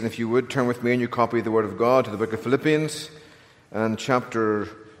If you would, turn with me in your copy of the Word of God to the book of Philippians and chapter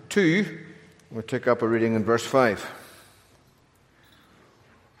 2. We'll take up a reading in verse 5.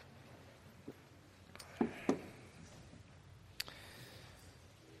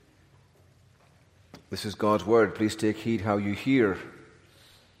 This is God's Word. Please take heed how you hear.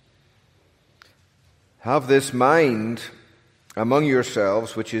 Have this mind among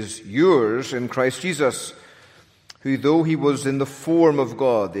yourselves, which is yours in Christ Jesus, who, though he was in the form of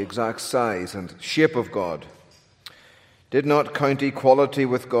God, the exact size and shape of God, did not count equality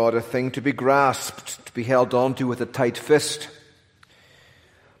with God a thing to be grasped, to be held on to with a tight fist,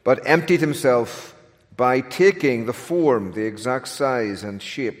 but emptied himself by taking the form, the exact size and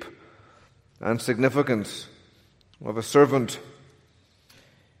shape and significance of a servant,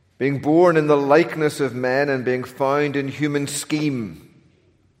 being born in the likeness of men and being found in human scheme,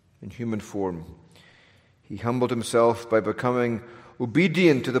 in human form. He humbled himself by becoming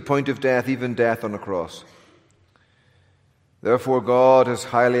obedient to the point of death, even death on a cross. Therefore God has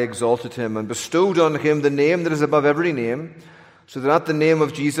highly exalted him and bestowed on him the name that is above every name, so that at the name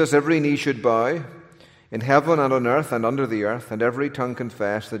of Jesus every knee should bow, in heaven and on earth and under the earth, and every tongue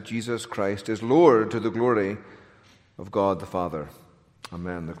confess that Jesus Christ is Lord, to the glory of God the Father.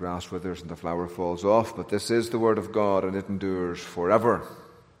 Amen. The grass withers and the flower falls off, but this is the word of God, and it endures forever.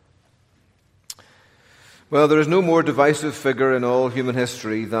 Well, there is no more divisive figure in all human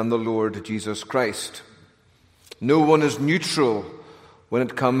history than the Lord Jesus Christ. No one is neutral when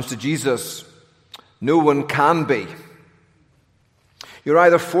it comes to Jesus. No one can be. You're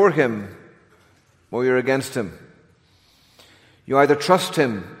either for him or you're against him. You either trust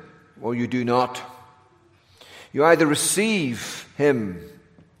him or you do not. You either receive him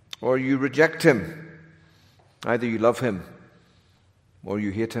or you reject him. Either you love him or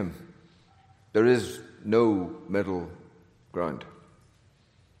you hate him. There is no middle ground.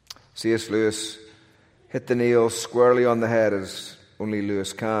 C.S. Lewis hit the nail squarely on the head, as only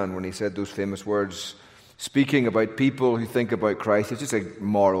Lewis can, when he said those famous words, speaking about people who think about Christ. He's just a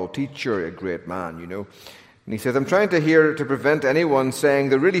moral teacher, a great man, you know. And he says, I'm trying to prevent anyone saying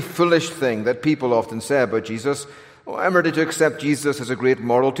the really foolish thing that people often say about Jesus. Oh, I'm ready to accept Jesus as a great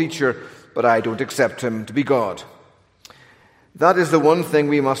moral teacher, but I don't accept him to be God. That is the one thing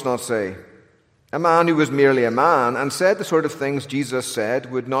we must not say. A man who was merely a man and said the sort of things Jesus said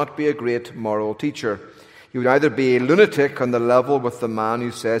would not be a great moral teacher. He would either be a lunatic on the level with the man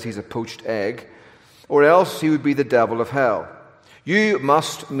who says he's a poached egg, or else he would be the devil of hell. You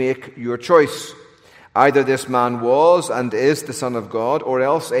must make your choice. Either this man was and is the Son of God, or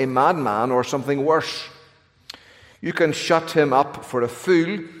else a madman or something worse. You can shut him up for a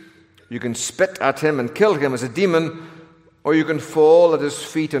fool, you can spit at him and kill him as a demon, or you can fall at his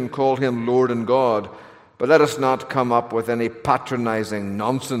feet and call him Lord and God. But let us not come up with any patronizing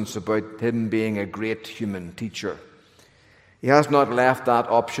nonsense about him being a great human teacher. He has not left that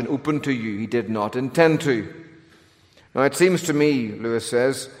option open to you. He did not intend to. Now it seems to me, Lewis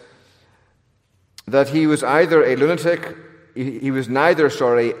says, that he was either a lunatic, neither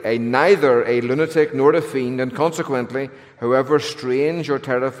a lunatic nor a fiend, and consequently, however strange or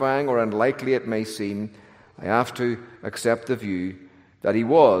terrifying or unlikely it may seem, I have to accept the view that he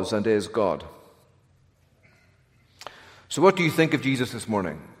was and is God. So what do you think of Jesus this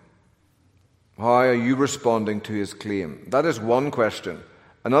morning? How are you responding to his claim? That is one question.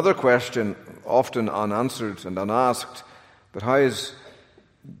 Another question, often unanswered and unasked, but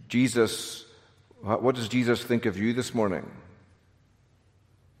what does Jesus think of you this morning?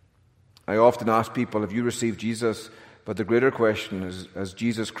 I often ask people, have you received Jesus? But the greater question is, has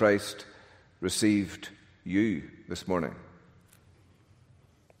Jesus Christ received you this morning?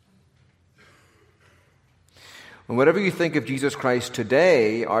 And whatever you think of Jesus Christ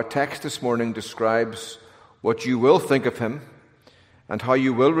today, our text this morning describes what you will think of him and how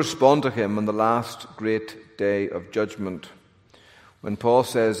you will respond to him on the last great day of judgment. When Paul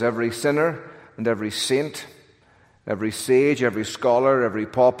says every sinner and every saint, every sage, every scholar, every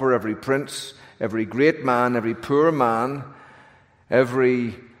pauper, every prince, every great man, every poor man,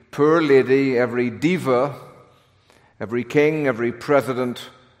 every poor lady, every diva, every king, every president,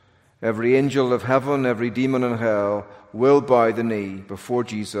 every angel of heaven, every demon in hell will bow the knee before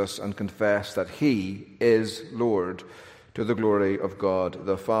Jesus and confess that he is Lord, to the glory of God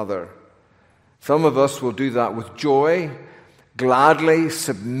the Father. Some of us will do that with joy, gladly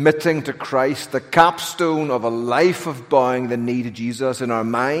submitting to Christ, the capstone of a life of bowing the knee to Jesus in our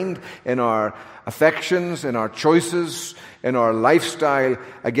mind, in our affections, in our choices, in our lifestyle,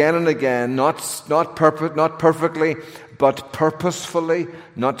 again and again, not perfectly, but purposefully,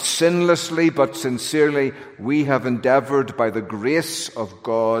 not sinlessly, but sincerely, we have endeavored by the grace of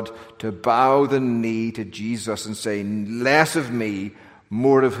God to bow the knee to Jesus and say, less of me,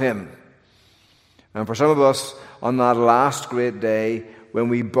 more of him. And for some of us, on that last great day, when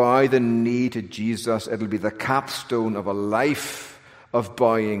we bow the knee to Jesus, it'll be the capstone of a life of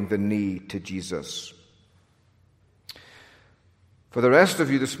bowing the knee to Jesus. For the rest of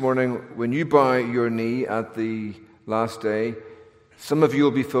you this morning, when you bow your knee at the last day, some of you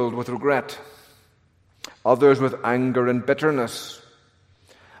will be filled with regret, others with anger and bitterness,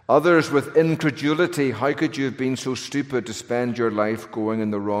 others with incredulity. How could you have been so stupid to spend your life going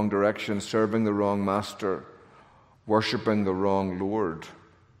in the wrong direction, serving the wrong master, worshipping the wrong Lord,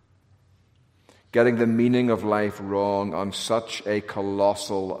 getting the meaning of life wrong on such a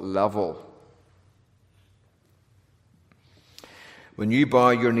colossal level? When you bow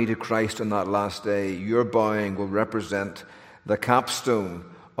your knee to Christ on that last day, your bowing will represent the capstone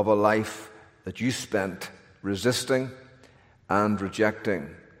of a life that you spent resisting and rejecting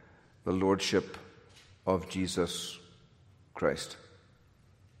the Lordship of Jesus Christ.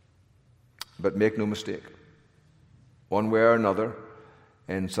 But make no mistake, one way or another,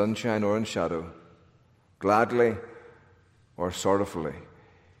 in sunshine or in shadow, gladly or sorrowfully,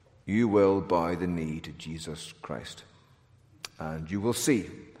 you will bow the knee to Jesus Christ. And you will see,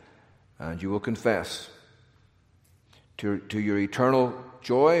 and you will confess to your eternal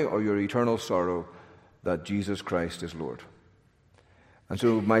joy or your eternal sorrow that Jesus Christ is Lord. And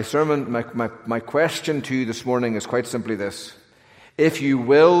so my sermon, my question to you this morning is quite simply this. If you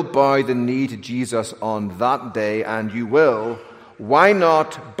will bow the knee to Jesus on that day, and you will, why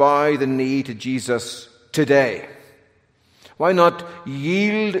not bow the knee to Jesus today? Why not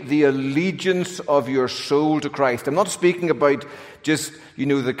yield the allegiance of your soul to Christ? I'm not speaking about just,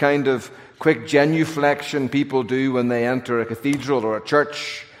 the kind of quick genuflection people do when they enter a cathedral or a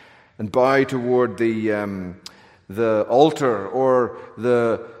church and bow toward the altar, or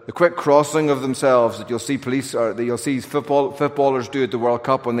the quick crossing of themselves that you'll see footballers do at the World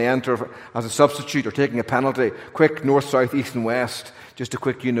Cup when they enter as a substitute or taking a penalty. Quick north, south, east and west. Just a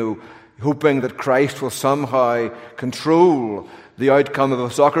quick, hoping that Christ will somehow control the outcome of a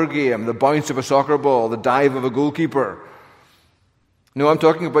soccer game, the bounce of a soccer ball, the dive of a goalkeeper. No, I'm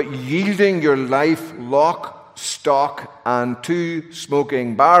talking about yielding your life lock, stock, and 2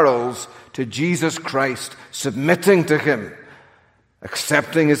 smoking barrels to Jesus Christ, submitting to him,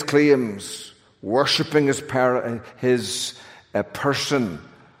 accepting his claims, worshipping his person,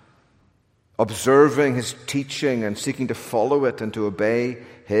 observing his teaching and seeking to follow it and to obey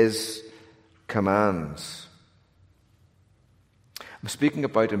his commands. I'm speaking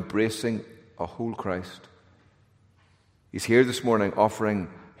about embracing a whole Christ. He's here this morning offering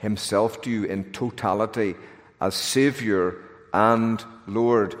himself to you in totality as Savior and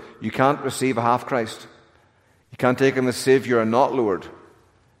Lord. You can't receive a half Christ. You can't take him as Savior and not Lord.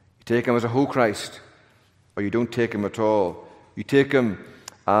 You take him as a whole Christ, or you don't take him at all. You take him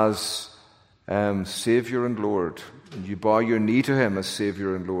as Savior and Lord, and you bow your knee to him as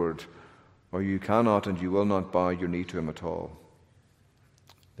Savior and Lord, or you cannot and you will not bow your knee to him at all.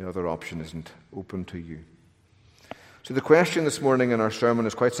 The other option isn't open to you. So the question this morning in our sermon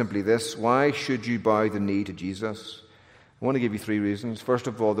is quite simply this: why should you bow the knee to Jesus? I want to give you 3 reasons. First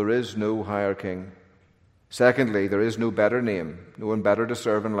of all, there is no higher king. Secondly, there is no better name, no one better to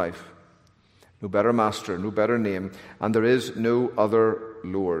serve in life, no better master, no better name, and there is no other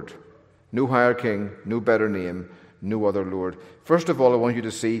Lord. No higher king, no better name, no other Lord. First of all, I want you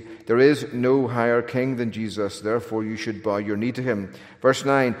to see there is no higher king than Jesus, therefore you should bow your knee to him. Verse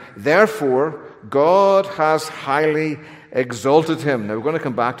 9, therefore God has highly exalted him. Now we're going to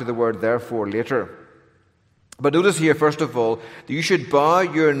come back to the word therefore later. But notice here, first of all, that you should bow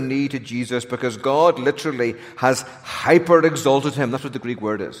your knee to Jesus because God literally has hyper-exalted him. That's what the Greek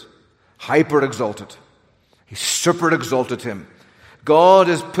word is. Hyper-exalted. He super-exalted him. God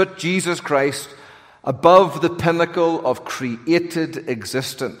has put Jesus Christ above the pinnacle of created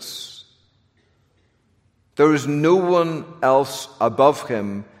existence. There is no one else above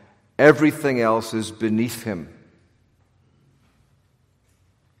him. Everything else is beneath him.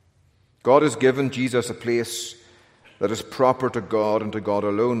 God has given Jesus a place that is proper to God and to God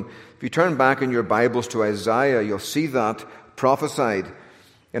alone. If you turn back in your Bibles to Isaiah, you'll see that prophesied.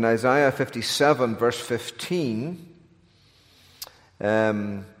 In Isaiah 57, verse 15,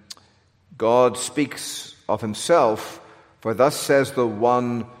 God speaks of himself For thus says the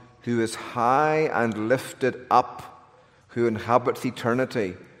one who is high and lifted up, who inhabits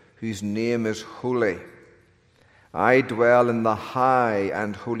eternity, whose name is holy. I dwell in the high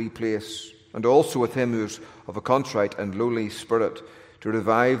and holy place, and also with him who is of a contrite and lowly spirit, to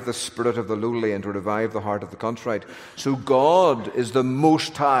revive the spirit of the lowly and to revive the heart of the contrite. So God is the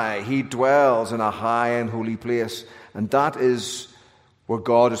Most High. He dwells in a high and holy place. And that is where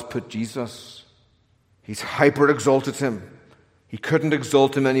God has put Jesus. He's hyper-exalted him. He couldn't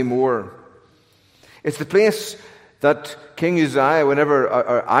exalt him anymore. It's the place that King Uzziah,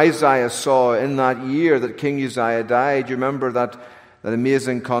 or Isaiah saw in that year that King Uzziah died. You remember that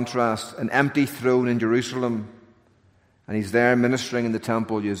amazing contrast, an empty throne in Jerusalem. And he's there ministering in the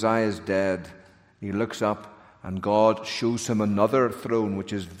temple. Uzziah is dead. He looks up and God shows him another throne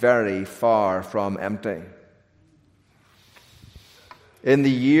which is very far from empty. In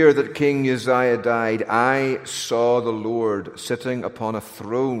the year that King Uzziah died, I saw the Lord sitting upon a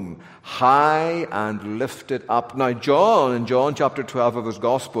throne, high and lifted up. Now, John, in John chapter 12 of his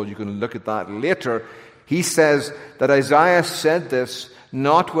Gospel, you can look at that later, he says that Isaiah said this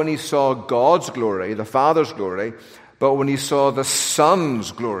not when he saw God's glory, the Father's glory, but when he saw the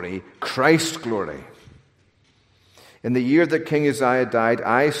Son's glory, Christ's glory. In the year that King Uzziah died,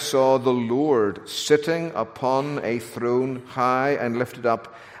 I saw the Lord sitting upon a throne high and lifted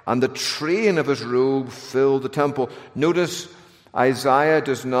up, and the train of his robe filled the temple. Notice, Isaiah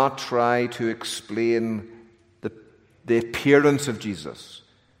does not try to explain the appearance of Jesus.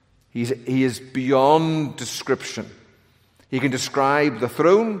 He is beyond description. He can describe the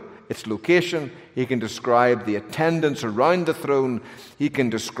throne, its location. He can describe the attendants around the throne. He can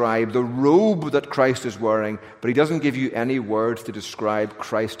describe the robe that Christ is wearing, but he doesn't give you any words to describe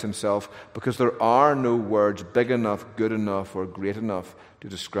Christ himself, because there are no words big enough, good enough, or great enough to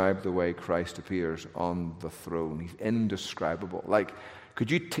describe the way Christ appears on the throne. He's indescribable. Like,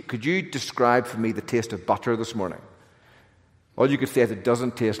 could you describe for me the taste of butter this morning? All you could say is it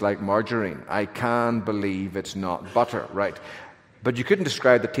doesn't taste like margarine. I can't believe it's not butter, right? But you couldn't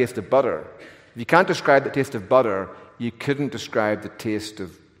describe the taste of butter. If you can't describe the taste of butter, you couldn't describe the taste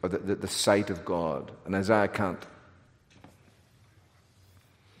of, or the sight of God. And Isaiah can't.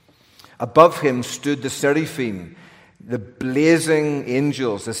 Above him stood the seraphim, the blazing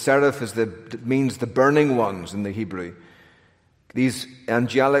angels. The seraph means the burning ones in the Hebrew. These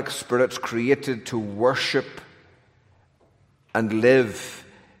angelic spirits created to worship and live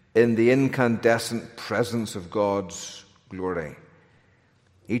in the incandescent presence of God's glory.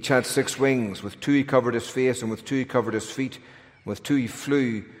 Each had 6 wings. With 2 he covered his face, and with 2 he covered his feet, and with 2 he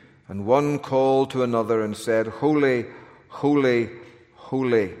flew. And one called to another and said, Holy, holy,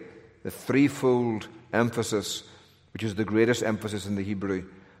 holy. The threefold emphasis, which is the greatest emphasis in the Hebrew.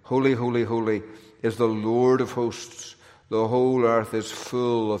 Holy, holy, holy is the Lord of hosts. The whole earth is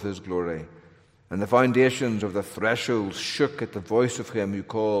full of his glory. And the foundations of the thresholds shook at the voice of him who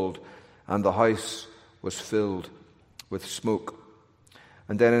called, and the house was filled with smoke.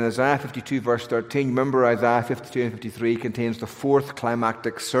 And then in Isaiah 52 verse 13, remember Isaiah 52 and 53 contains the 4th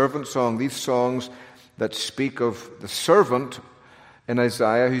climactic servant song. These songs that speak of the servant in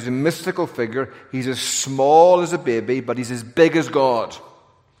Isaiah, who's a mystical figure. He's as small as a baby, but he's as big as God.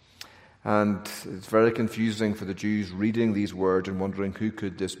 And it's very confusing for the Jews reading these words and wondering, who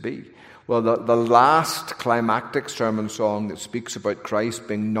could this be? Well, the last climactic sermon song that speaks about Christ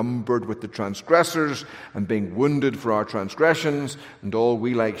being numbered with the transgressors and being wounded for our transgressions, and all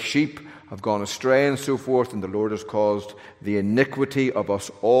we like sheep have gone astray and so forth, and the Lord has caused the iniquity of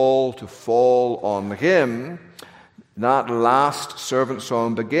us all to fall on him. That last servant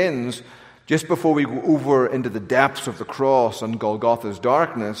song begins just before we go over into the depths of the cross and Golgotha's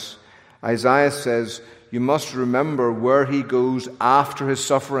darkness. Isaiah says, you must remember where he goes after his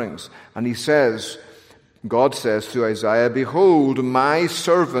sufferings. And he says, God says through Isaiah, behold, my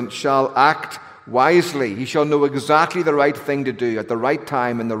servant shall act wisely. He shall know exactly the right thing to do at the right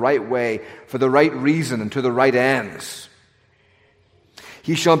time, in the right way, for the right reason, and to the right ends.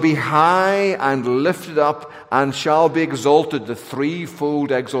 He shall be high and lifted up, and shall be exalted, the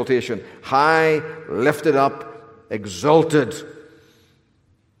threefold exaltation. High, lifted up, exalted.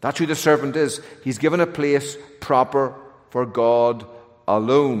 That's who the servant is. He's given a place proper for God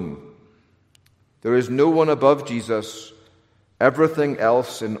alone. There is no one above Jesus. Everything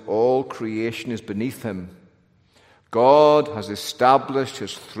else in all creation is beneath him. God has established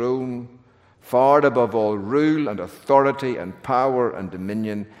his throne far above all rule and authority and power and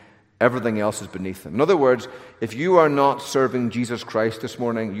dominion. Everything else is beneath him. In other words, if you are not serving Jesus Christ this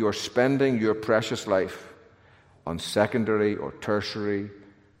morning, you are spending your precious life on secondary or tertiary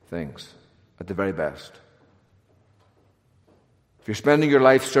things at the very best. If you're spending your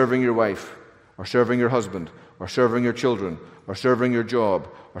life serving your wife, or serving your husband, or serving your children, or serving your job,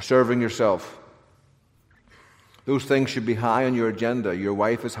 or serving yourself, those things should be high on your agenda. Your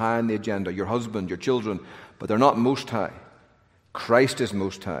wife is high on the agenda, your husband, your children, but they're not most high. Christ is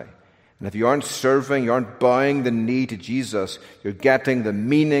most high. And if you aren't serving, you aren't bowing the knee to Jesus, you're getting the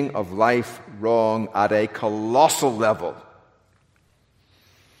meaning of life wrong at a colossal level.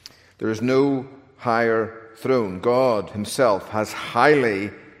 There is no higher throne. God himself has highly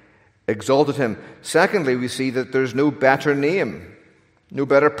exalted him. Secondly, we see that there's no better name, no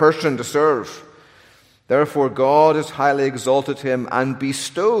better person to serve. Therefore, God has highly exalted him and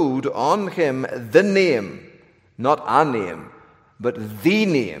bestowed on him the name, not a name, but the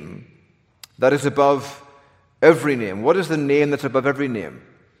name that is above every name. What is the name that's above every name?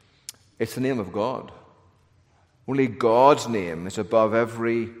 It's the name of God. Only God's name is above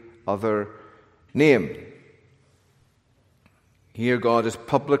every other name. Here God is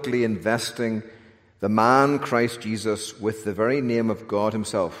publicly investing the man Christ Jesus with the very name of God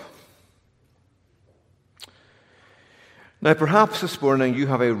himself. Now, perhaps this morning you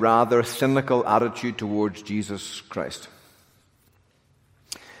have a rather cynical attitude towards Jesus Christ.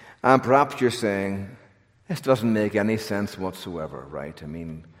 And perhaps you're saying, this doesn't make any sense whatsoever, right? I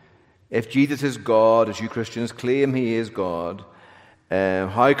mean, if Jesus is God, as you Christians claim he is God,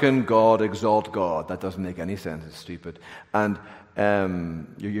 how can God exalt God? That doesn't make any sense. It's stupid. And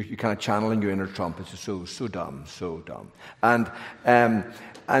you're kind of channeling your inner Trump. It's just so dumb, so dumb. And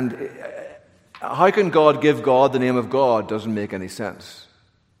how can God give God the name of God? Doesn't make any sense.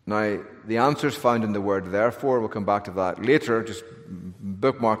 Now, the answer is found in the word therefore. We'll come back to that later. Just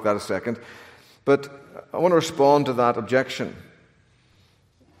bookmark that a second. But I want to respond to that objection.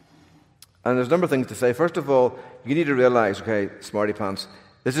 And there's a number of things to say. First of all, you need to realize, okay, smarty pants,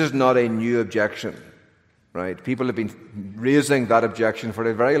 this is not a new objection, right? People have been raising that objection for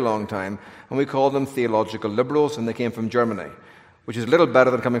a very long time, and we call them theological liberals, and they came from Germany, which is a little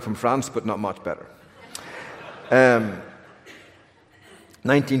better than coming from France, but not much better.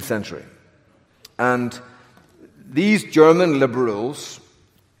 19th century. And these German liberals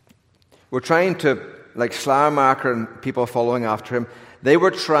were trying to, like Schleiermacher and people following after him, they were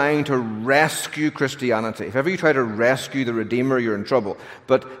trying to rescue Christianity. If ever you try to rescue the Redeemer, you're in trouble.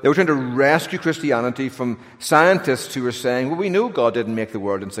 But they were trying to rescue Christianity from scientists who were saying, well, we know God didn't make the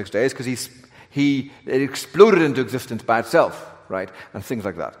world in 6 days because it exploded into existence by itself. Right, and things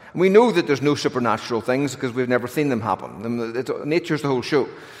like that. And we know that there's no supernatural things because we've never seen them happen. Nature's the whole show.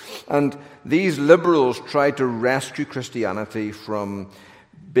 And these liberals tried to rescue Christianity from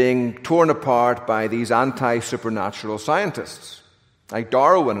being torn apart by these anti-supernatural scientists, like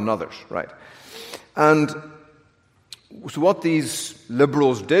Darwin and others, right? And so what these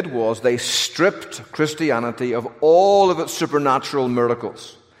liberals did was they stripped Christianity of all of its supernatural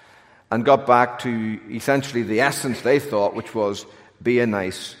miracles and got back to essentially the essence they thought, which was be a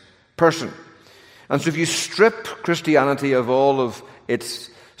nice person. And so if you strip Christianity of all of its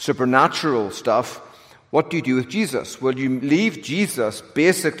supernatural stuff, what do you do with Jesus? Well, you leave Jesus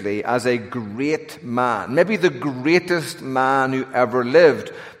basically as a great man, maybe the greatest man who ever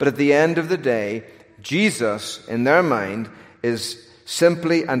lived. But at the end of the day, Jesus, in their mind, is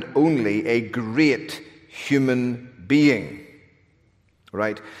simply and only a great human being.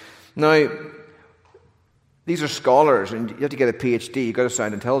 Right? Now, these are scholars, and you have to get a PhD, you've got to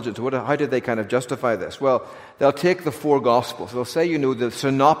sound intelligent. So how did they kind of justify this? Well, they'll take the four Gospels. They'll say, the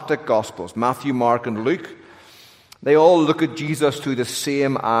synoptic Gospels, Matthew, Mark, and Luke, they all look at Jesus through the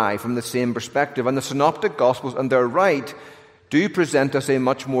same eye, from the same perspective. And the synoptic Gospels, and they're right, do present us a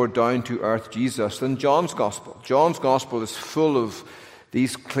much more down-to-earth Jesus than John's Gospel. John's Gospel is full of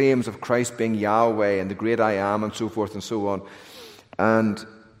these claims of Christ being Yahweh and the great I am and so forth and so on. And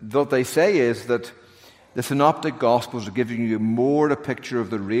what they say is that the synoptic Gospels are giving you more a picture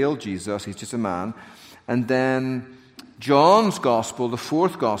of the real Jesus. He's just a man. And then John's Gospel, the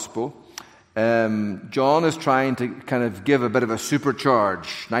fourth Gospel, John is trying to kind of give a bit of a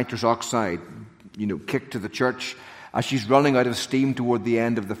supercharge, nitrous oxide, kick to the church as she's running out of steam toward the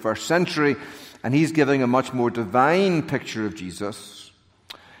end of the first century. And he's giving a much more divine picture of Jesus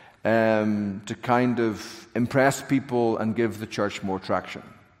to kind of impress people and give the church more traction.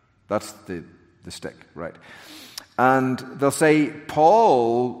 That's the stick, right? And they'll say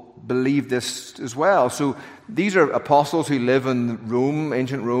Paul believed this as well. So these are apostles who live in Rome,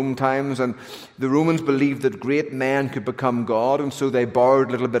 ancient Rome times, and the Romans believed that great men could become God, and so they borrowed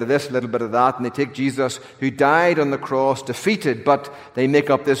a little bit of this, a little bit of that, and they take Jesus, who died on the cross, defeated, but they make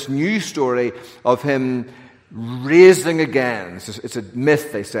up this new story of him raising again. It's a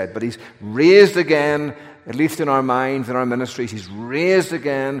myth, they said, but he's raised again at least in our minds, in our ministries, he's raised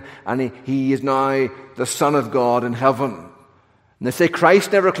again, and he is now the Son of God in heaven. And they say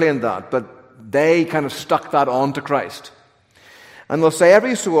Christ never claimed that, but they kind of stuck that on to Christ. And they'll say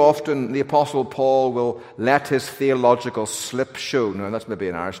every so often the Apostle Paul will let his theological slip show. Now, that's maybe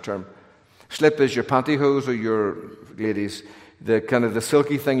an Irish term. Slip is your pantyhose, or your, ladies, the kind of the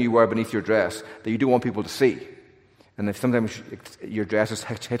silky thing you wear beneath your dress that you don't want people to see. And if sometimes your dress is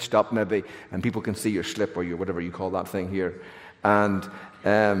hitched up maybe, and people can see your slip or your whatever you call that thing here, and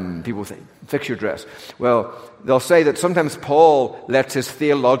people think, fix your dress. Well, they'll say that sometimes Paul lets his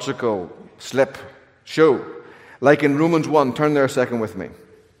theological slip show. Like in Romans 1, turn there a second with me.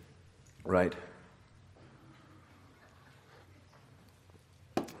 Right.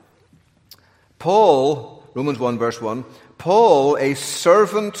 Paul, Romans 1 verse 1, Paul, a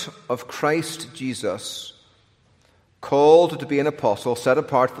servant of Christ Jesus, called to be an apostle, set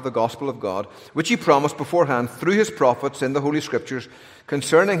apart for the gospel of God, which he promised beforehand through his prophets in the Holy Scriptures,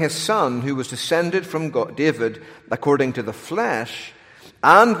 concerning his Son, who was descended from David according to the flesh,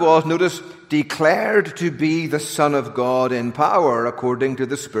 and was, notice, declared to be the Son of God in power according to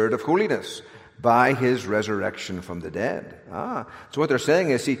the Spirit of holiness, by his resurrection from the dead. So what they're saying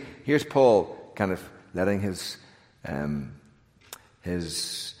is, see, here's Paul kind of letting his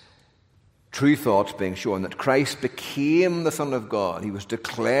true thoughts being shown, that Christ became the Son of God. He was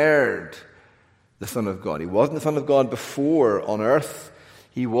declared the Son of God. He wasn't the Son of God before on earth.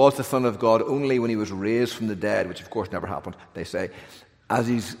 He was the Son of God only when he was raised from the dead, which of course never happened, they say, as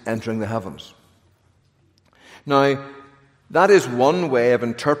he's entering the heavens. Now, that is one way of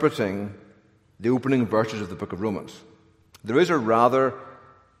interpreting the opening verses of the book of Romans. There is a rather,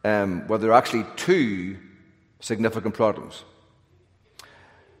 there are actually two significant problems.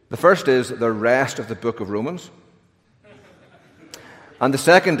 The first is the rest of the book of Romans. And the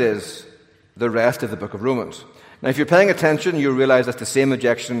second is the rest of the book of Romans. Now, if you're paying attention, you'll realize that's the same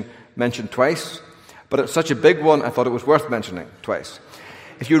objection mentioned twice. But it's such a big one, I thought it was worth mentioning twice.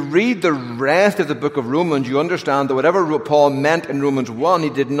 If you read the rest of the book of Romans, you understand that whatever Paul meant in Romans 1, he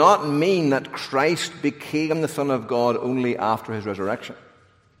did not mean that Christ became the Son of God only after his resurrection.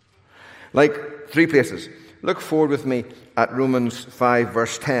 Like three places. Look forward with me at Romans 5,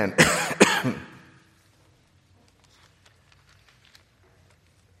 verse 10.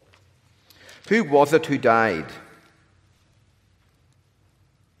 Who was it who died?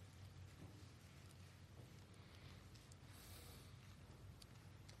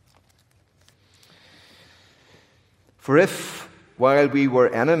 For if, while we were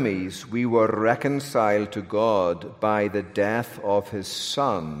enemies, we were reconciled to God by the death of his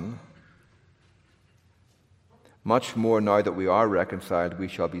Son, much more now that we are reconciled, we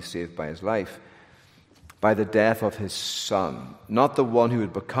shall be saved by his life. By the death of his Son. Not the one who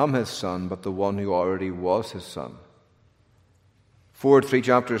had become his Son, but the one who already was his Son. Forward 3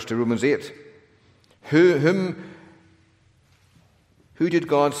 chapters to Romans 8. Who did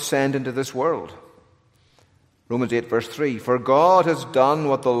God send into this world? Romans 8 verse 3. For God has done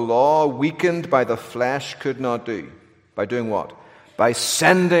what the law, weakened by the flesh, could not do. By doing what? By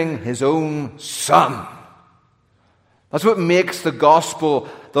sending his own Son. That's what makes the gospel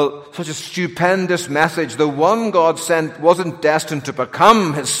such a stupendous message. The one God sent wasn't destined to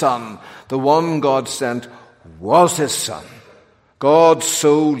become his Son. The one God sent was his Son. God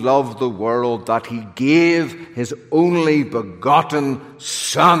so loved the world that he gave his only begotten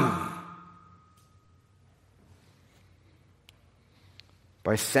Son.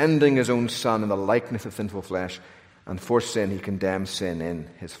 By sending his own Son in the likeness of sinful flesh, and for sin he condemned sin in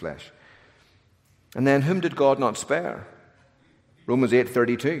his flesh. And then whom did God not spare? Romans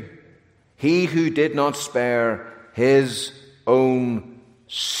 8:32. He who did not spare his own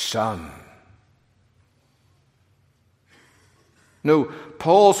Son. No,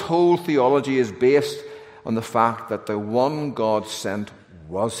 Paul's whole theology is based on the fact that the one God sent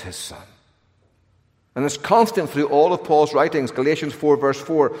was his Son. And it's constant through all of Paul's writings. Galatians 4 verse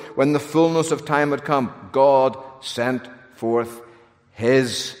 4, when the fullness of time had come, God sent forth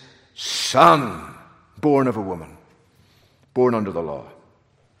his Son, born of a woman, born under the law.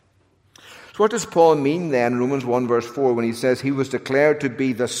 So what does Paul mean then in Romans 1 verse 4 when he says he was declared to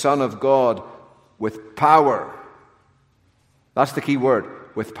be the Son of God with power? That's the key word,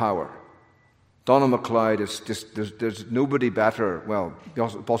 with power. Donald MacLeod is just, there's nobody better. Well, the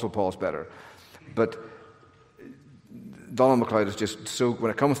Apostle Paul's better. But Donald MacLeod is just so, when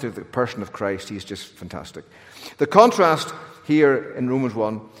it comes to the person of Christ, he's just fantastic. The contrast here in Romans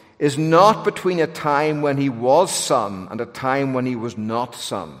 1 is not between a time when he was Son and a time when he was not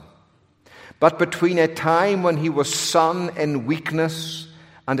Son, but between a time when he was Son in weakness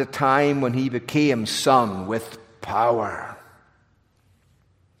and a time when he became Son with power.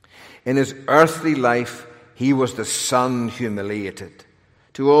 In his earthly life, he was the Son humiliated.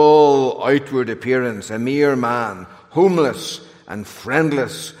 To all outward appearance, a mere man, homeless and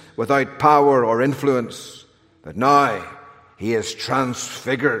friendless, without power or influence. But now he is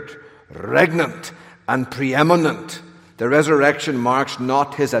transfigured, regnant and preeminent. The resurrection marks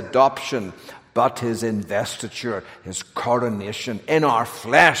not his adoption, but his investiture, his coronation in our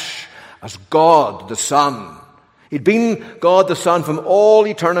flesh as God the Son. He'd been God the Son from all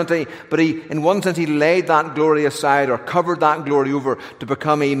eternity, but in one sense, he laid that glory aside or covered that glory over to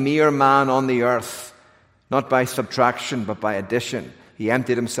become a mere man on the earth, not by subtraction, but by addition. He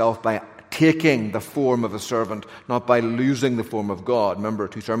emptied himself by taking the form of a servant, not by losing the form of God. Remember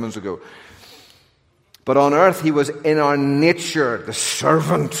 2 sermons ago. But on earth, he was in our nature the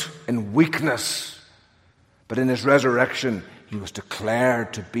servant in weakness. But in his resurrection, he was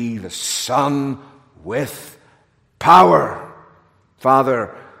declared to be the Son with power.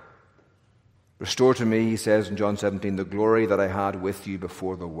 Father, restore to me, he says in John 17, the glory that I had with you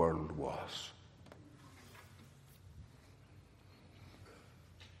before the world was.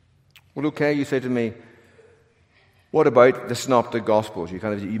 Well, okay, you say to me, what about the Synoptic Gospels?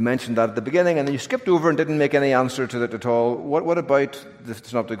 You mentioned that at the beginning, and then you skipped over and didn't make any answer to that at all. What about the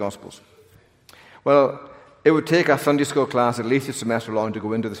Synoptic Gospels? Well, it would take a Sunday school class at least a semester long to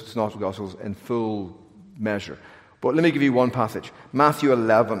go into the Synoptic Gospels in full measure. But let me give you one passage. Matthew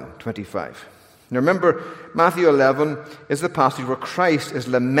 11:25. Now remember, Matthew 11 is the passage where Christ is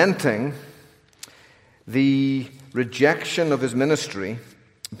lamenting the rejection of his ministry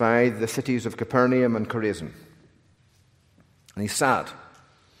by the cities of Capernaum and Chorazin. And he's sad.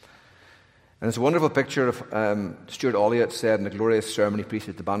 And it's a wonderful picture of Stuart Olliott said in a glorious sermon he preached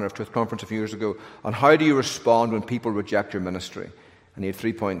at the Banner of Truth conference a few years ago on how do you respond when people reject your ministry. And he had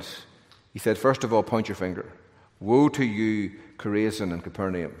 3 points. He said, first of all, point your finger. Woe to you, Chorazin and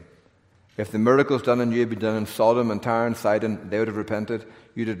Capernaum. If the miracles done in you had been done in Sodom and Tyre and Sidon, they would have repented.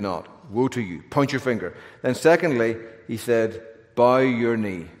 You did not. Woe to you. Point your finger. Then secondly, he said, bow your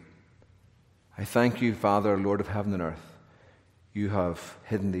knee. I thank you, Father, Lord of heaven and earth. You have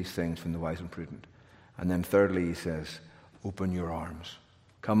hidden these things from the wise and prudent. And then thirdly, he says, open your arms.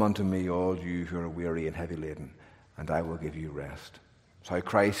 Come unto me, all you who are weary and heavy laden, and I will give you rest. That's how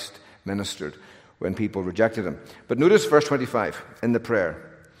Christ ministered when people rejected him. But notice verse 25 in the prayer.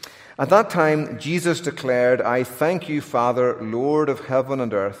 At that time, Jesus declared, I thank you, Father, Lord of heaven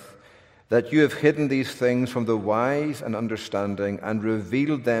and earth, that you have hidden these things from the wise and understanding and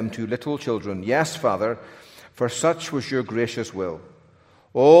revealed them to little children. Yes, Father, for such was your gracious will.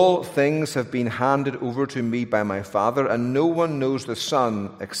 All things have been handed over to me by my Father, and no one knows the Son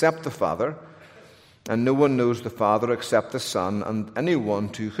except the Father, and no one knows the Father except the Son, and anyone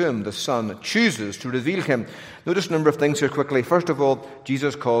to whom the Son chooses to reveal him. Notice a number of things here quickly. First of all,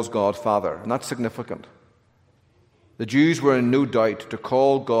 Jesus calls God Father, and that's significant. The Jews were in no doubt to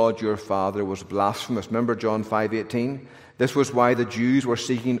call God your Father was blasphemous. Remember John 5:18? This was why the Jews were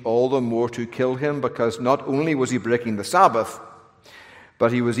seeking all the more to kill him, because not only was he breaking the Sabbath,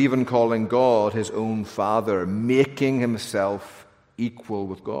 but he was even calling God his own Father, making himself equal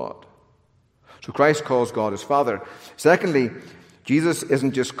with God. So Christ calls God his Father. Secondly, Jesus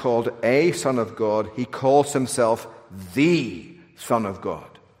isn't just called a Son of God, he calls himself the Son of God.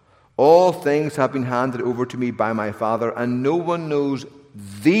 All things have been handed over to me by my Father, and no one knows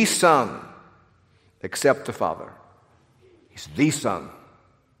the Son except the Father. He's the Son,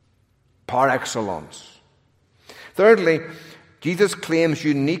 par excellence. Thirdly, Jesus claims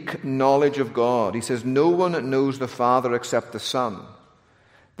unique knowledge of God. He says no one knows the Father except the Son.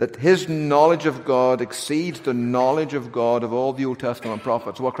 That his knowledge of God exceeds the knowledge of God of all the Old Testament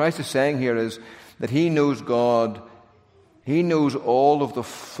prophets. What Christ is saying here is that he knows God. He knows all of the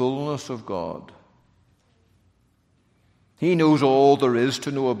fullness of God. He knows all there is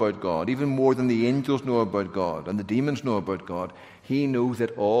to know about God, even more than the angels know about God and the demons know about God. He knows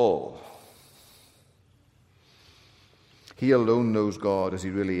it all. He alone knows God as he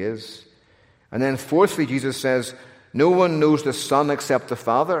really is. And then fourthly, Jesus says, no one knows the Son except the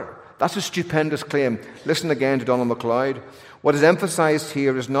Father. That's a stupendous claim. Listen again to Donald MacLeod. What is emphasized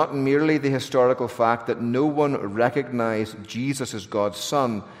here is not merely the historical fact that no one recognized Jesus as God's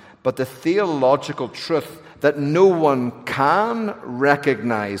Son, but the theological truth that no one can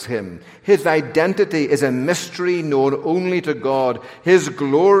recognize him. His identity is a mystery known only to God. His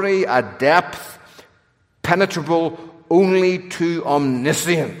glory a depth penetrable only to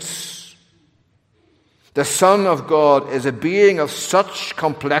omniscience. The Son of God is a being of such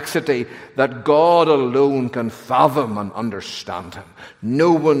complexity that God alone can fathom and understand him.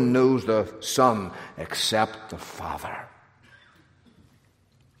 No one knows the Son except the Father.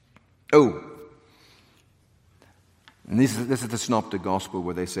 Oh, and this is the Synoptic Gospel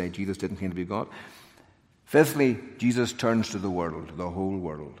where they say Jesus didn't claim to be God. Fifthly, Jesus turns to the world, the whole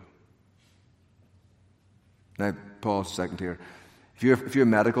world. Now, pause a second here. If you're a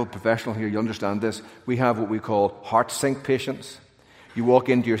medical professional here, you understand this. We have what we call heart sink patients. You walk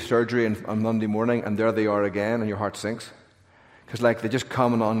into your surgery on Monday morning, and there they are again, and your heart sinks. Because they just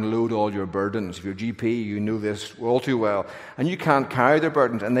come and unload all your burdens. If you're a GP, you know this all too well. And you can't carry their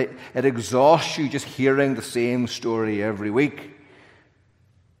burdens, and it exhausts you just hearing the same story every week.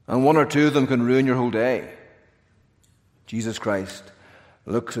 And one or two of them can ruin your whole day. Jesus Christ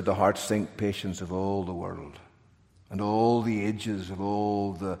looks at the heart sink patients of all the world, and all the ages of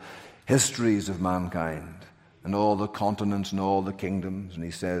all the histories of mankind, and all the continents and all the kingdoms. And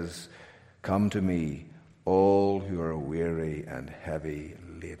he says, "Come to me, all who are weary and heavy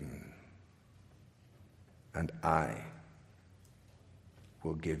laden, and I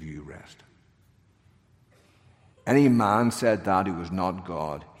will give you rest." Any man said that who was not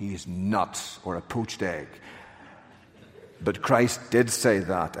God, he is nuts or a poached egg. But Christ did say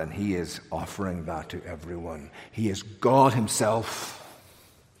that, and he is offering that to everyone. He is God himself.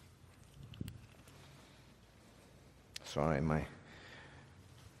 Sorry, my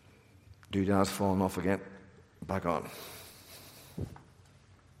doodad's fallen off again. Back on.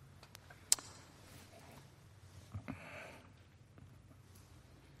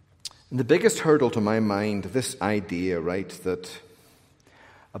 And the biggest hurdle to my mind, this idea, right, that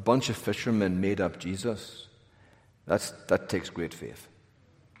a bunch of fishermen made up Jesus, that takes great faith.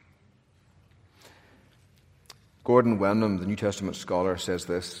 Gordon Wenham, the New Testament scholar, says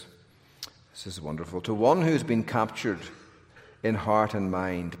this. This is wonderful. To one who has been captured in heart and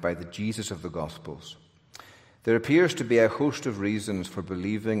mind by the Jesus of the Gospels, there appears to be a host of reasons for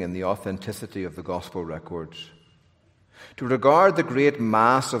believing in the authenticity of the Gospel records. To regard the great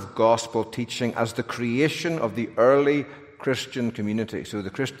mass of Gospel teaching as the creation of the early Christian community. So the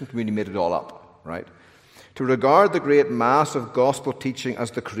Christian community made it all up, right? To regard the great mass of Gospel teaching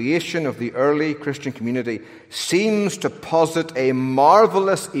as the creation of the early Christian community seems to posit a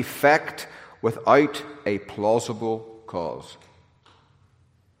marvelous effect without a plausible cause.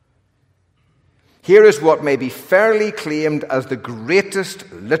 Here is what may be fairly claimed as the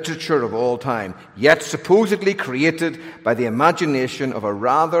greatest literature of all time, yet supposedly created by the imagination of a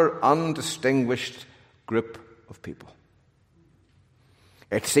rather undistinguished group of people.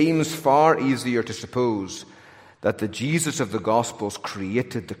 It seems far easier to suppose that the Jesus of the Gospels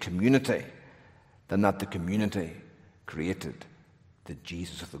created the community than that the community created the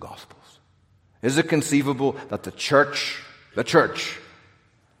Jesus of the Gospels. Is it conceivable that the church,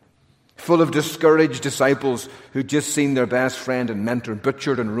 full of discouraged disciples who'd just seen their best friend and mentor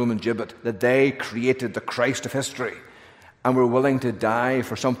butchered on a Roman gibbet, that they created the Christ of history and were willing to die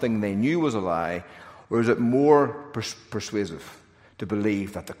for something they knew was a lie? Or is it more persuasive to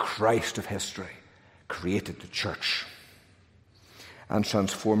believe that the Christ of history created the church and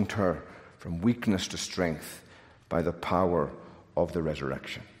transformed her from weakness to strength by the power of the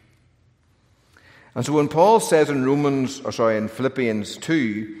resurrection? And so when Paul says in Philippians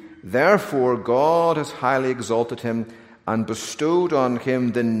 2, therefore God has highly exalted him and bestowed on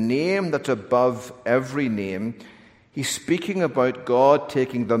him the name that's above every name, he's speaking about God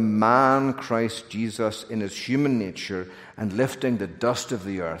taking the man Christ Jesus in his human nature and lifting the dust of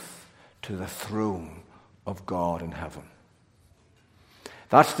the earth to the throne of God in heaven.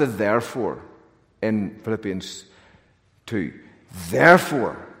 That's the therefore in Philippians 2.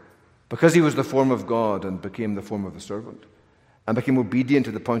 Therefore, because he was the form of God and became the form of a servant and became obedient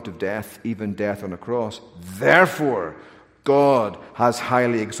to the point of death, even death on a cross, therefore God has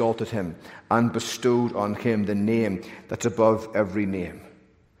highly exalted him and bestowed on him the name that's above every name.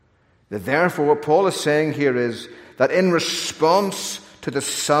 Therefore, what Paul is saying here is that in response to the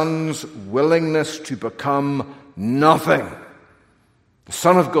Son's willingness to become nothing, the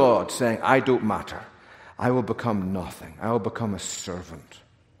Son of God saying, I don't matter, I will become nothing, I will become a servant.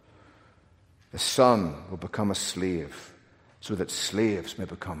 The Son will become a slave so that slaves may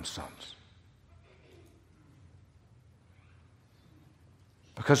become sons.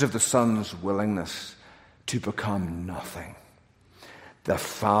 Because of the Son's willingness to become nothing, the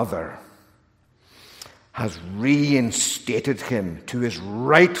Father has reinstated him to his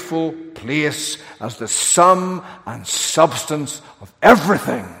rightful place as the sum and substance of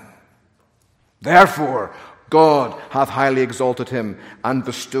everything. Therefore, God hath highly exalted him and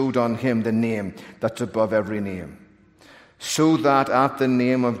bestowed on him the name that's above every name, so that at the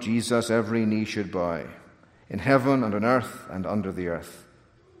name of Jesus every knee should bow, in heaven and on earth and under the earth,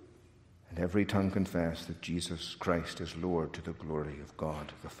 and every tongue confess that Jesus Christ is Lord, to the glory of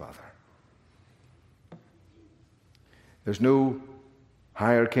God the Father. There's no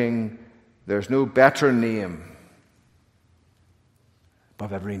higher king, there's no better name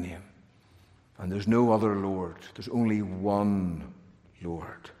above every name. And there's no other Lord. There's only one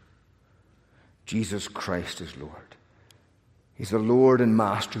Lord. Jesus Christ is Lord. He's the Lord and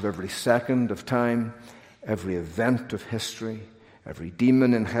Master of every second of time, every event of history, every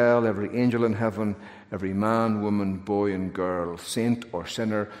demon in hell, every angel in heaven, every man, woman, boy and girl, saint or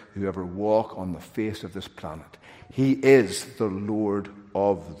sinner who ever walk on the face of this planet. He is the Lord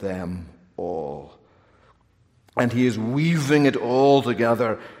of them all. And he is weaving it all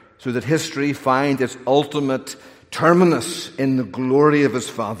together so that history finds its ultimate terminus in the glory of his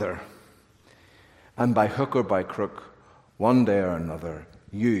Father. And by hook or by crook, one day or another,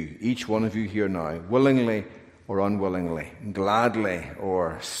 you, each one of you here now, willingly or unwillingly, gladly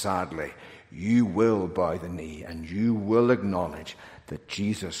or sadly, you will bow the knee and you will acknowledge that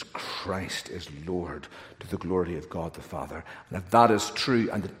Jesus Christ is Lord, to the glory of God the Father. And if that is true,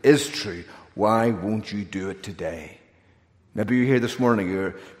 and it is true, why won't you do it today? Maybe you're here this morning,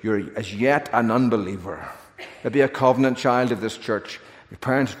 you're as yet an unbeliever, maybe a covenant child of this church. Your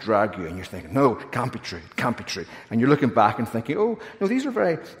parents drag you and you're thinking, no, it can't be true, it can't be true. And you're looking back and thinking, oh, no, this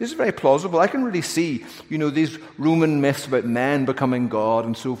is very plausible. I can really see, these Roman myths about men becoming God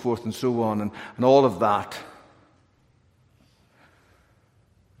and so forth and so on and all of that.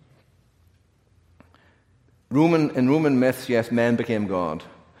 In Roman myths, yes, men became God.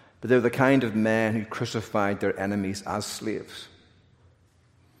 But they're the kind of men who crucified their enemies as slaves.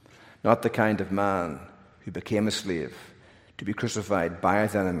 Not the kind of man who became a slave to be crucified by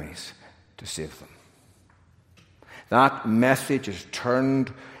his enemies to save them. That message has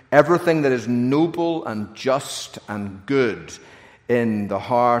turned everything that is noble and just and good in the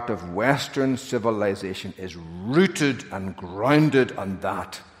heart of Western civilization is rooted and grounded on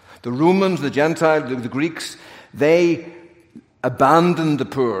that. The Romans, the Gentiles, the Greeks, they abandoned the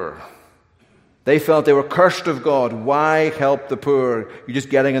poor. They felt they were cursed of God. Why help the poor? You're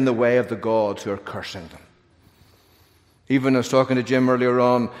just getting in the way of the gods who are cursing them. Even I was talking to Jim earlier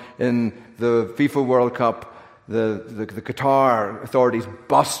on in the FIFA World Cup, the Qatar authorities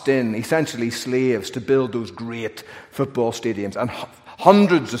bust in, essentially slaves, to build those great football stadiums. And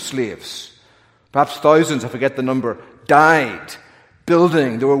hundreds of slaves, perhaps thousands, I forget the number, died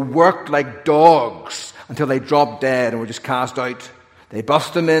building. They were worked like dogs until they dropped dead and were just cast out. They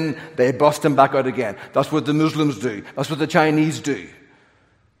bust them in, they bust them back out again. That's what the Muslims do. That's what the Chinese do.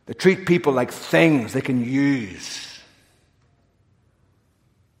 They treat people like things they can use.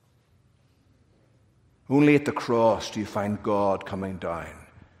 Only at the cross do you find God coming down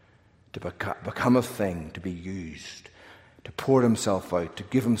to become a thing, to be used, to pour himself out, to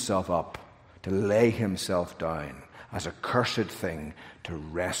give himself up, to lay himself down as a cursed thing to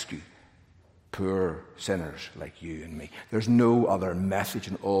rescue poor sinners like you and me. There's no other message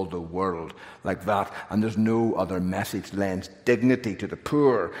in all the world like that, and there's no other message that lends dignity to the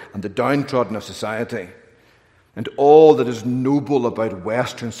poor and the downtrodden of society. And all that is noble about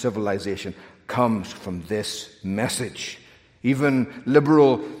Western civilization comes from this message. Even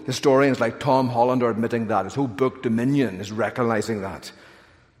liberal historians like Tom Holland are admitting that. His whole book, Dominion, is recognizing that.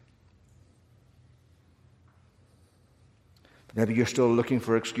 Maybe you're still looking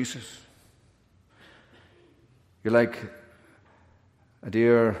for excuses. You're like a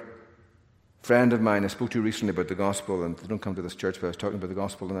dear friend of mine I spoke to recently about the gospel, and they don't come to this church, but I was talking about the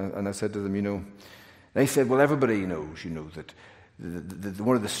gospel, and I said to them, they said, well, everybody knows, that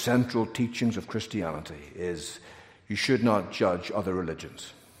one of the central teachings of Christianity is you should not judge other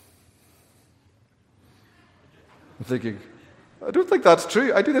religions. I'm thinking, I don't think that's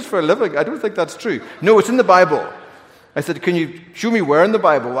true. I do this for a living. I don't think that's true. No, it's in the Bible. I said, can you show me where in the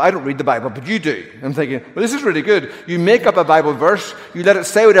Bible? Well, I don't read the Bible, but you do. I'm thinking, well, this is really good. You make up a Bible verse, you let it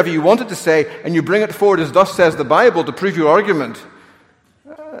say whatever you want it to say, and you bring it forward as thus says the Bible to prove your argument.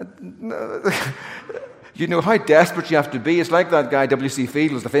 You know how desperate you have to be. It's like that guy, W.C.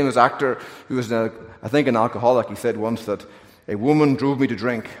 Fields, the famous actor, who was, I think, an alcoholic. He said once that a woman drove me to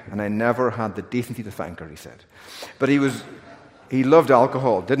drink, and I never had the decency to thank her, he said. But he loved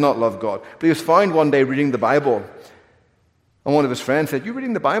alcohol, did not love God. But he was found one day reading the Bible. And one of his friends said, you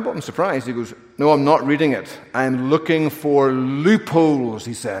reading the Bible? I'm surprised. He goes, no, I'm not reading it. I'm looking for loopholes,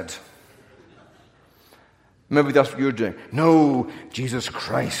 he said. Maybe that's what you're doing. No, Jesus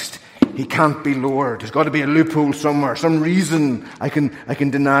Christ He can't be Lord. There's got to be a loophole somewhere, some reason I can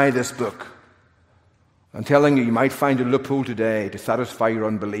deny this book. I'm telling you, you might find a loophole today to satisfy your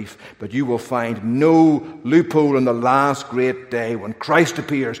unbelief, but you will find no loophole in the last great day when Christ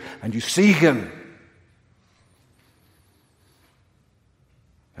appears and you see him.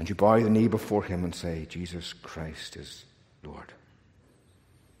 And you bow the knee before him and say, Jesus Christ is Lord.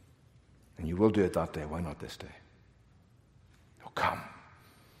 And you will do it that day. Why not this day? Oh, come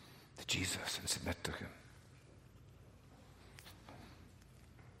to Jesus and submit to him.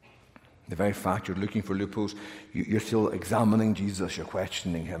 The very fact you're looking for loopholes, you're still examining Jesus, you're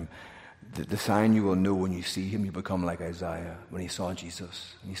questioning him. The sign you will know when you see him, you become like Isaiah when he saw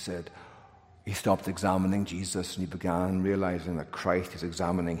Jesus. And he said, he stopped examining Jesus and he began realizing that Christ is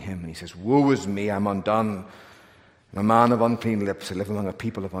examining him. And he says, woe is me, I'm undone. I'm a man of unclean lips. I live among a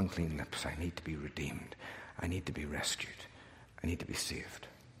people of unclean lips. I need to be redeemed. I need to be rescued. I need to be saved.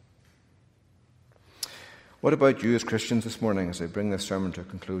 What about you as Christians this morning as I bring this sermon to a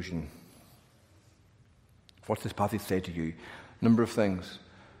conclusion? What's this passage say to you? A number of things.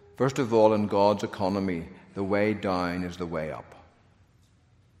 First of all, in God's economy, the way down is the way up.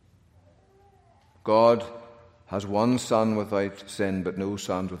 God has one son without sin, but no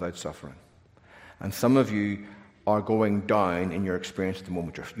sons without suffering. And some of you are going down in your experience at the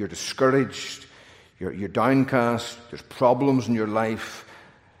moment. You're discouraged. You're downcast. There's problems in your life.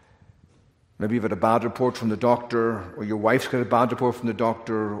 Maybe you've had a bad report from the doctor, or your wife's got a bad report from the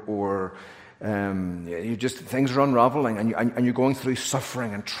doctor, or things are unraveling, and you're going through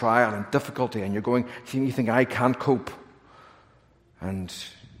suffering and trial and difficulty, and you think, I can't cope. And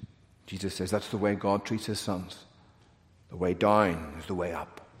Jesus says that's the way God treats his sons. The way down is the way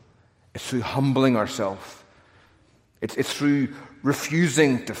up. It's through humbling ourselves. It's through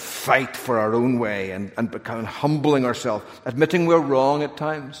refusing to fight for our own way and kind of humbling ourselves, admitting we're wrong at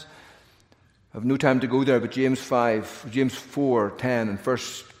times. I have no time to go there, but James 4:10 and 1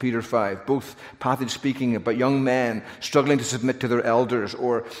 Peter 5, both passages speaking about young men struggling to submit to their elders,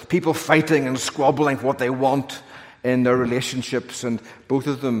 or people fighting and squabbling for what they want in their relationships. And both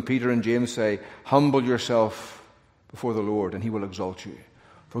of them, Peter and James, say, humble yourself before the Lord and he will exalt you.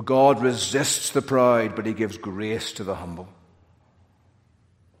 For God resists the proud, but he gives grace to the humble.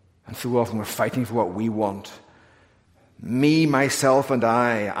 And so often we're fighting for what we want. Me, myself, and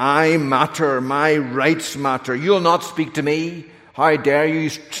I matter. My rights matter. You'll not speak to me. How dare you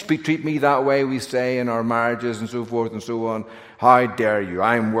treat me that way, we say in our marriages and so forth and so on. How dare you?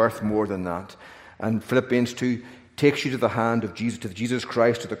 I'm worth more than that. And Philippians 2 takes you to the hand of Jesus, to Jesus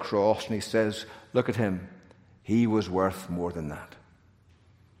Christ, to the cross, and he says, look at him. He was worth more than that.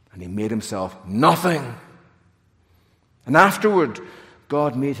 And he made himself nothing. And afterward,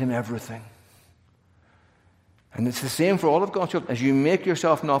 God made him everything. And it's the same for all of God's children. As you make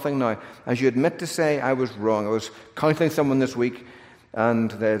yourself nothing now, as you admit to say, I was wrong. I was counseling someone this week,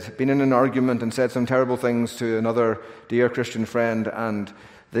 and they'd been in an argument and said some terrible things to another dear Christian friend, and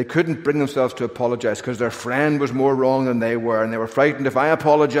they couldn't bring themselves to apologize because their friend was more wrong than they were, and they were frightened, if I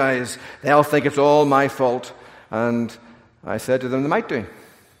apologize, they'll think it's all my fault. And I said to them, they might do.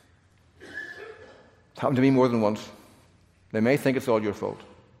 It's happened to me more than once. They may think it's all your fault.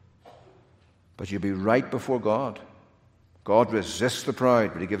 But you'll be right before God. God resists the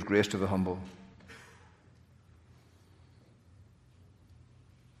proud, but he gives grace to the humble.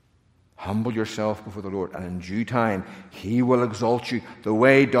 Humble yourself before the Lord, and in due time he will exalt you. The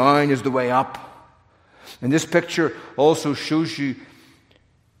way down is the way up. And this picture also shows you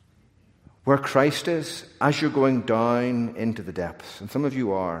where Christ is as you're going down into the depths. And some of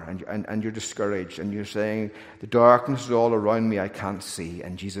you are, and you're discouraged, and you're saying, the darkness is all around me, I can't see.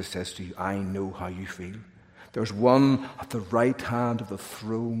 And Jesus says to you, I know how you feel. There's one at the right hand of the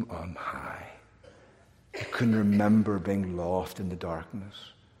throne on high who can remember being lost in the darkness,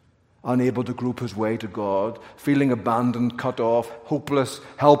 unable to grope his way to God, feeling abandoned, cut off, hopeless,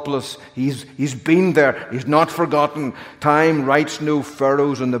 helpless. He's been there. He's not forgotten. Time writes no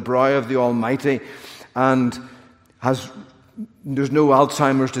furrows on the brow of the Almighty, and there's no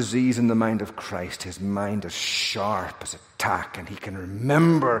Alzheimer's disease in the mind of Christ. His mind is sharp as a tack, and he can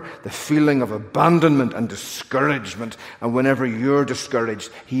remember the feeling of abandonment and discouragement. And whenever you're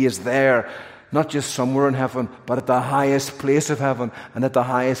discouraged, he is there. Not just somewhere in heaven, but at the highest place of heaven. And at the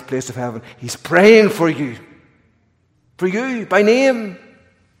highest place of heaven, he's praying for you. For you, by name.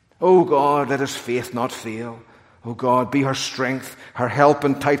 Oh God, let his faith not fail. Oh God, be her strength, her help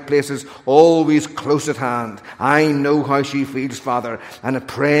in tight places, always close at hand. I know how she feels, Father. And I'm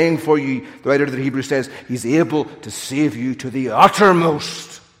praying for you. The writer of the Hebrews says, he's able to save you to the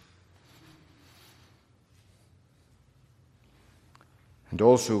uttermost. And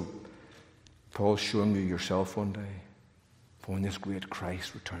also, Paul's showing you yourself one day. For when this great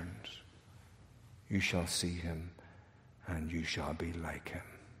Christ returns, you shall see him and you shall be like him.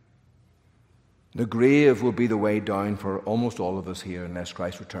 The grave will be the way down for almost all of us here unless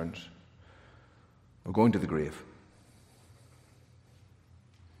Christ returns. We're going to the grave.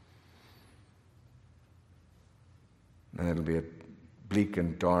 And it'll be a bleak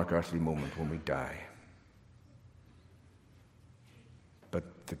and dark earthly moment when we die. But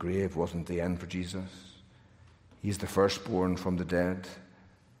the grave wasn't the end for Jesus. He's the firstborn from the dead,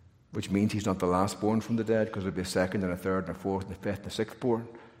 which means he's not the lastborn from the dead, because there'll be a second and a third and a fourth and a fifth and a sixth born.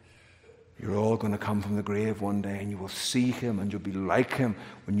 You're all going to come from the grave one day, and you will see him, and you'll be like him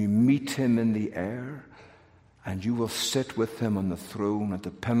when you meet him in the air, and you will sit with him on the throne at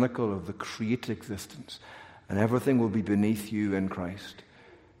the pinnacle of the created existence, and everything will be beneath you in Christ,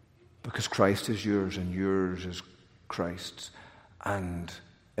 because Christ is yours and yours is Christ's, and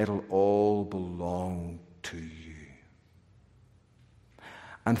it'll all belong to you.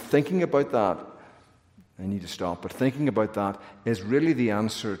 And thinking about that, I need to stop, but thinking about that is really the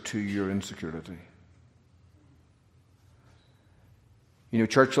answer to your insecurity. You know,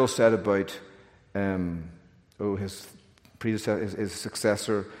 Churchill said about his predecessor, his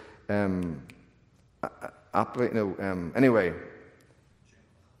successor, anyway.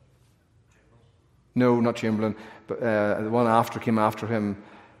 No, not Chamberlain, but the one after came after him,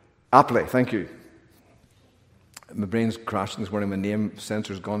 Attlee, thank you. My brain's crashing this morning. My name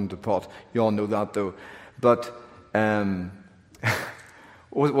sensor's gone to pot. You all know that, though. But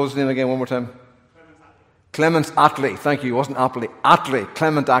what was his name again? One more time. Clement Attlee. Thank you. It wasn't Attlee. Attlee.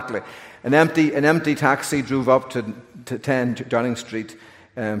 Clement Attlee. An empty taxi drove up to 10 Downing Street.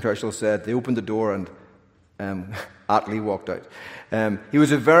 Churchill said they opened the door and Attlee walked out. He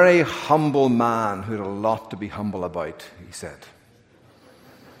was a very humble man who had a lot to be humble about. He said.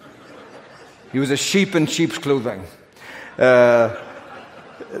 He was a sheep in sheep's clothing.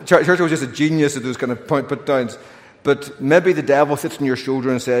 Churchill was just a genius at those kind of put downs. But maybe the devil sits on your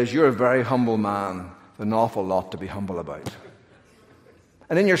shoulder and says, you're a very humble man, with an awful lot to be humble about.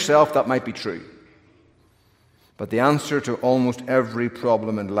 And in yourself, that might be true. But the answer to almost every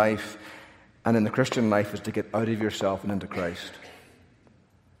problem in life and in the Christian life is to get out of yourself and into Christ.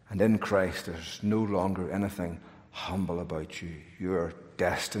 And in Christ, there's no longer anything humble about you. Your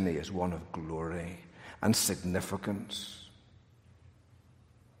destiny is one of glory and significance.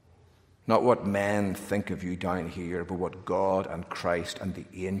 Not what men think of you down here, but what God and Christ and the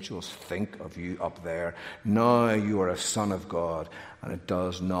angels think of you up there. Now you are a son of God, and it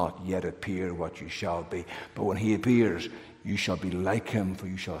does not yet appear what you shall be. But when he appears, you shall be like him, for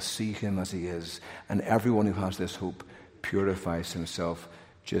you shall see him as he is. And everyone who has this hope purifies himself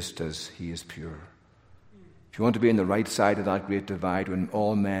just as he is pure. If you want to be on the right side of that great divide, when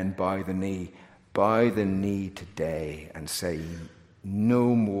all men bow the knee today and say,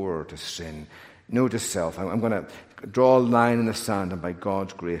 no more to sin, no to self. I'm going to draw a line in the sand, and by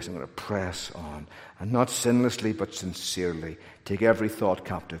God's grace, I'm going to press on. And not sinlessly, but sincerely. Take every thought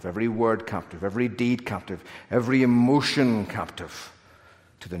captive, every word captive, every deed captive, every emotion captive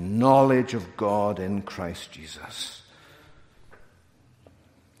to the knowledge of God in Christ Jesus.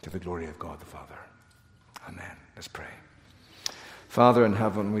 To the glory of God the Father. Amen. Let's pray. Father in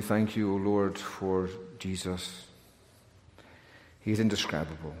heaven, we thank you, O Lord, for Jesus. He's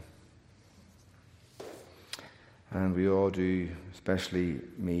indescribable. And we all do, especially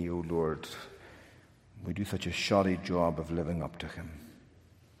me, O Lord. We do such a shoddy job of living up to him.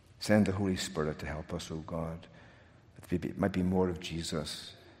 Send the Holy Spirit to help us, O God. That it might be more of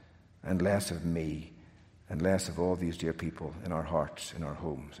Jesus and less of me and less of all these dear people in our hearts, in our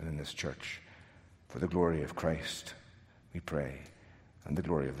homes, and in this church. For the glory of Christ, we pray, and the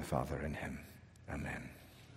glory of the Father in him. Amen.